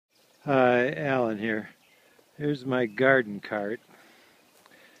Hi, Alan here. Here's my garden cart,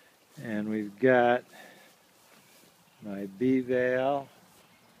 and we've got my bee veil.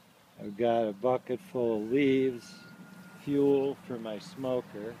 I've got a bucket full of leaves, fuel for my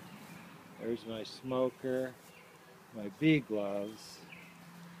smoker. There's my smoker, my bee gloves,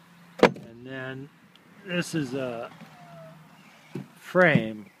 and then this is a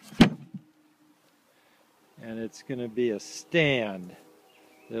frame, and it's going to be a stand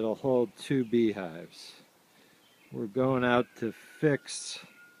that'll hold 2 beehives. We're going out to fix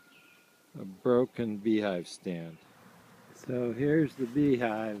a broken beehive stand. So here's the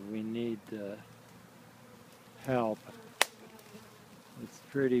beehive we need to help. It's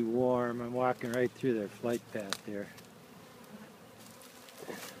pretty warm. I'm walking right through their flight path here.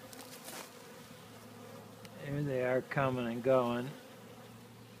 Here they are coming and going.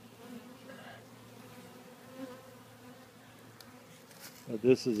 But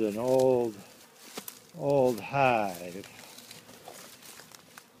this is an old hive.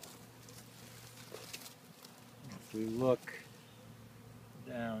 If we look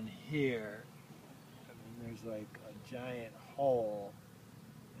down here, I mean, there's like a giant hole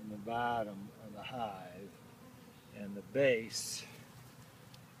in the bottom of the hive, and the base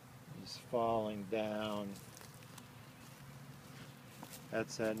is falling down.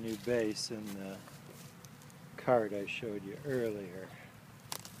 That's that new base in the cart I showed you earlier.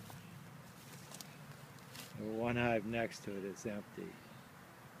 The one hive next to it is empty,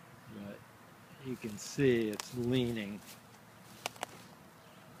 but you can see it's leaning.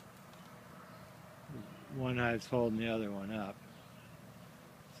 One hive's holding the other one up.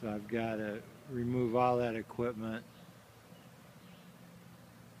 So I've got to remove all that equipment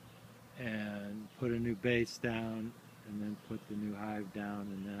and put a new base down, and then put the new hive down,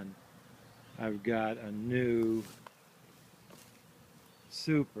 and then I've got a new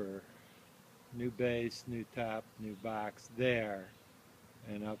super, new base, new top, new box there,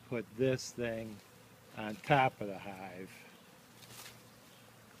 and I'll put this thing on top of the hive.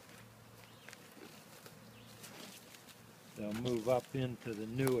 They'll move up into the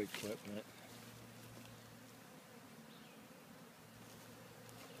new equipment.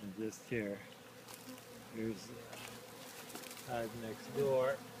 And just here, here's the hive next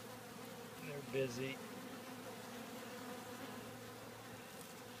door. They're busy.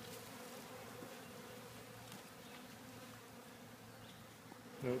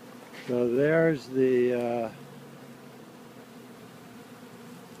 So there's the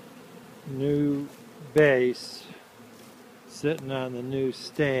new base sitting on the new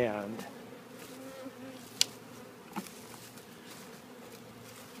stand.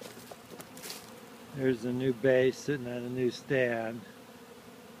 There's the new base sitting on a new stand.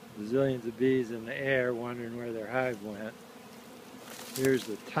 Bazillions of bees in the air wondering where their hive went. Here's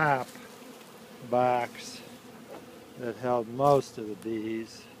the top box that held most of the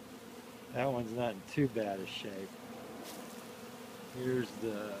bees. That one's not in too bad a shape. Here's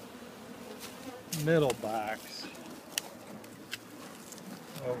the middle box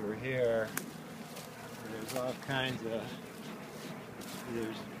over here. There's all kinds of,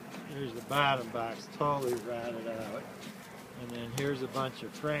 there's the bottom box totally rotted out. And then here's a bunch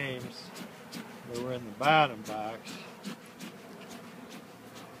of frames that were in the bottom box.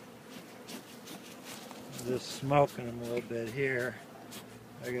 Just smoking them a little bit here.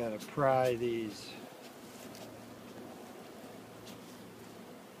 I gotta pry these.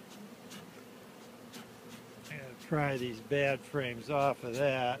 I gotta pry these bad frames off of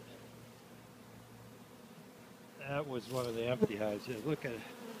that. That was one of the empty hives. Look at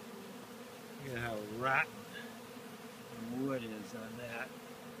how rotten the wood is on that.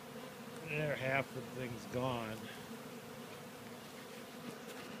 There, half the thing's gone.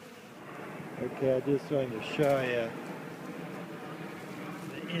 Okay, I just wanted to show you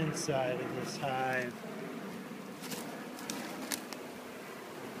the inside of this hive.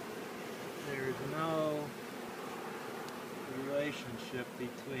 There's no relationship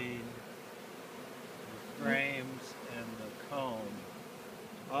between the frames and the comb.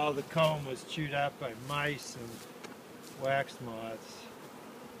 All the comb was chewed out by mice and wax moths.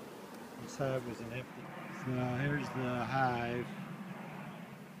 This hive was an empty. So here's the hive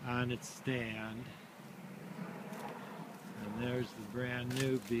on its stand. And there's the brand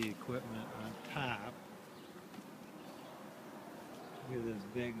new bee equipment on top. Look at this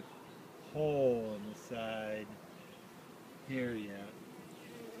big hole in the side here yet.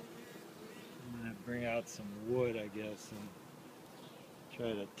 I'm going to bring out some wood, I guess, and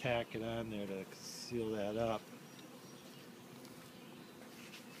try to tack it on there to seal that up.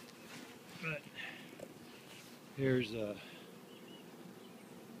 But here's a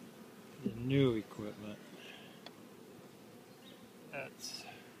new equipment. That's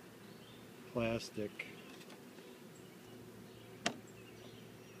plastic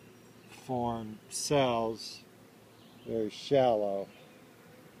formed cells, very shallow.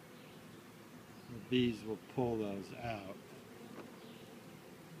 The bees will pull those out.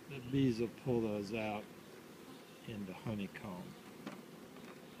 The bees will pull those out into honeycomb.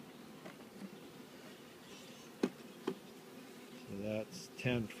 So that's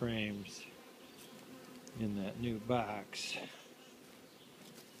 10 frames in that new box.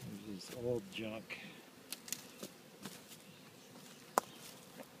 There's this old junk.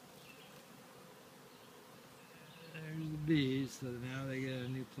 There's the bees, so now they get a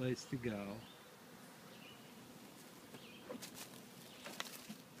new place to go.